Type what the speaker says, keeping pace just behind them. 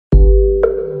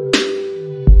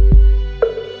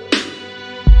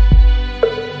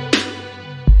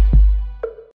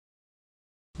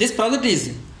This project is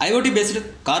IoT based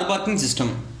car parking system.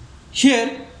 Here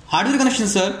hardware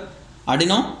connections are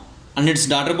Arduino and its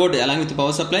daughter board along with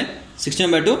power supply,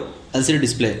 16:2 LCD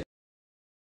display.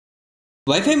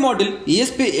 Wi-Fi module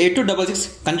ESP8266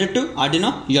 connected to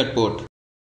Arduino UART port.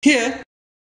 Here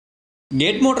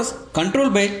gate motors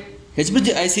controlled by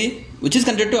H-bridge IC which is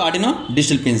connected to Arduino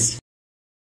digital pins.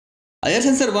 IR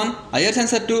sensor 1, IR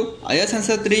sensor 2, IR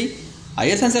sensor 3,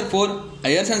 IR sensor 4,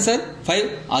 IR sensor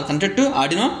 5 are connected to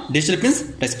Arduino digital pins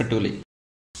respectively.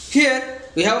 Here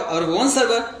we have our own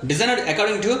server designed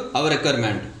according to our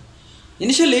requirement.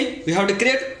 Initially we have to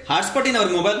create hotspot in our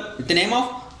mobile with the name of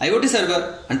IoT server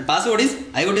and password is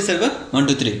IoT server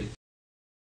 123.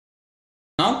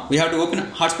 Now we have to open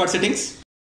hotspot settings.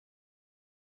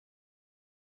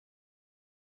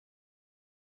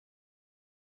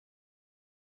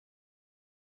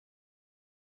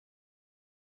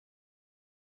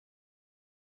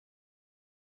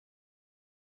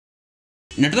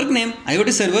 Network name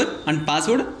IoT server and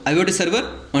password IoT server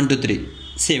 123.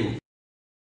 Save.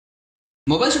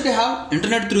 Mobile should have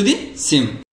internet through the SIM.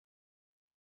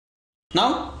 Now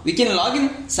we can log in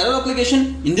server application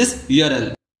in this URL.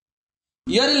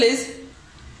 URL is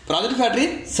project factory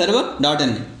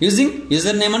server.n using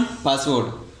username and password.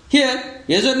 Here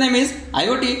username is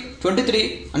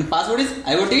IoT23 and password is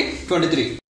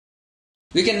IoT23.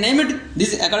 We can name it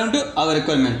this according to our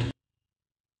requirement.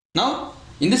 Now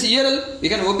in this URL we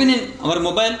can open in our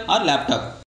mobile or laptop.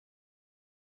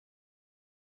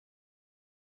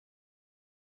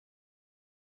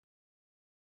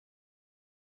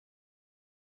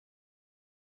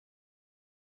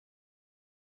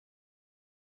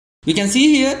 We can see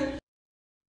here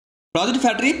project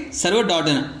factory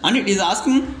server.n and it is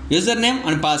asking username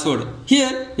and password.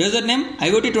 Here username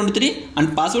IoT23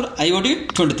 and password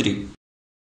IoT23.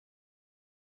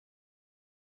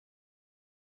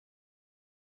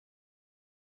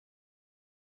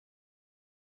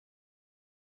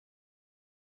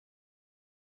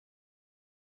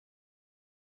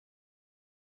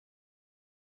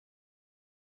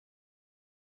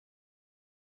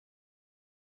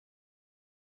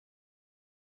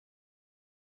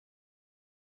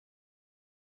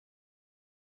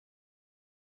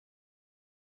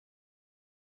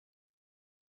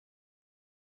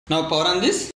 Now power on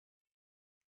this.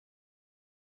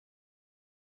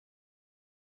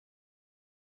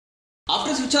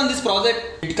 After switch on this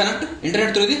project, it connect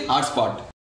internet through the hotspot.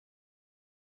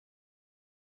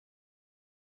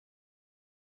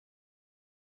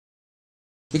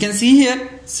 We can see here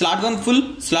slot 1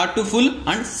 full, slot 2 full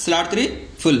and slot 3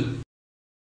 full.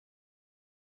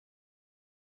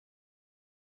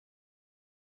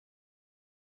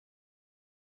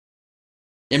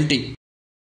 Empty.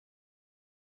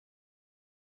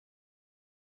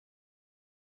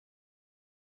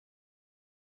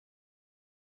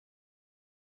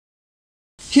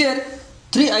 Here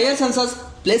 3 IR sensors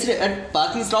placed at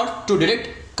parking slot to detect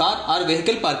car or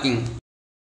vehicle parking.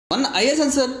 One IR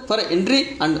sensor for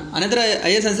entry and another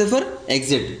IR sensor for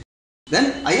exit. When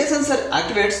IR sensor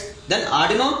activates, then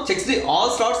Arduino checks the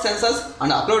all slot sensors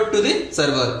and upload to the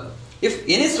server. If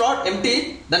any slot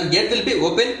empty, then gate will be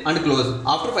open and close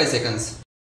after 5 seconds.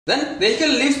 When vehicle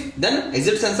leaves, then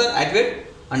exit sensor activate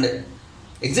and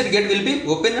exit gate will be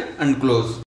open and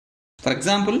close. For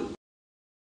example,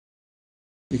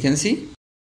 we can see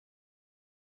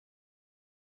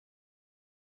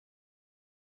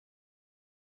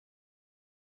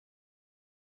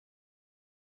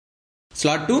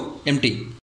slot 2 empty.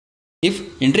 If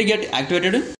entry gate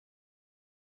activated,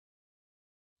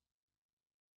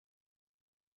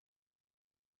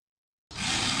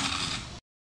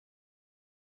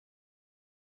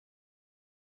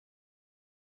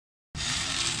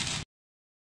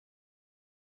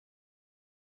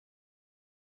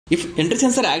 if entry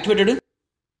sensor activated,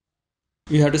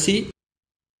 you have to see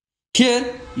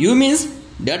here U means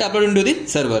data uploaded into the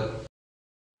server.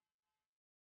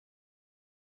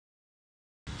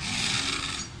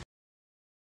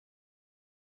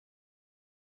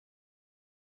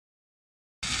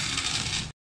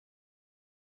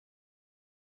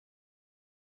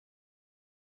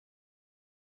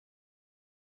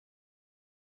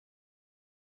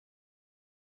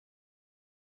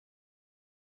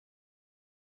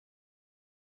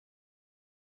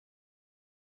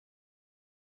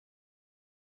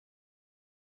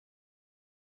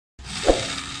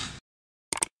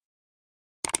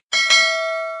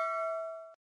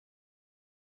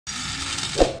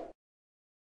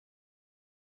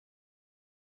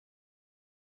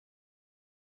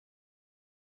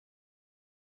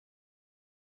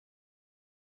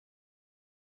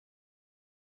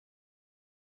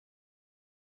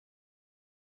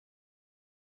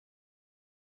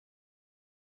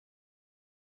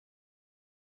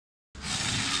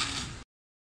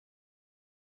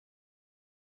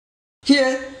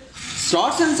 Here,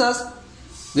 slot sensors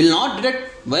will not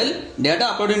detect while data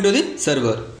uploading to the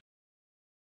server.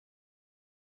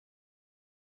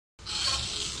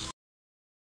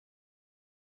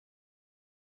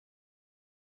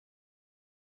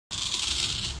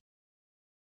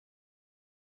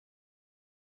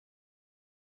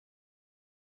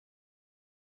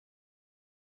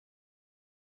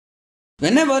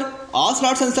 Whenever all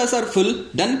slot sensors are full,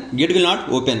 then gate will not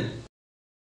open.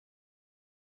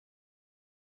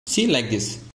 See, like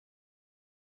this.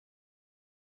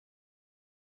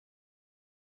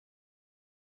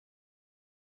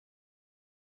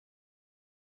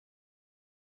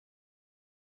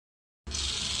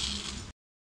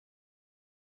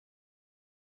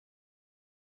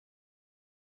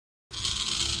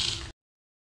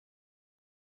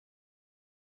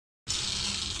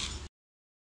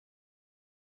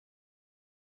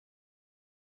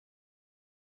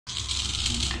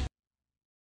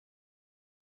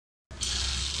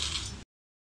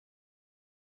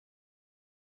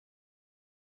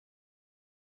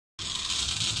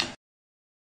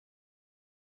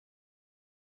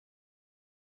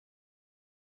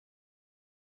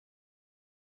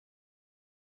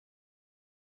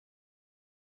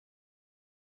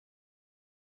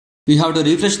 We have to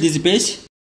refresh this page.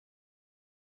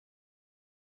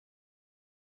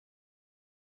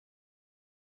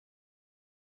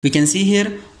 We can see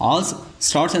here all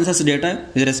slot sensors data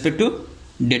with respect to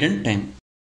date and time.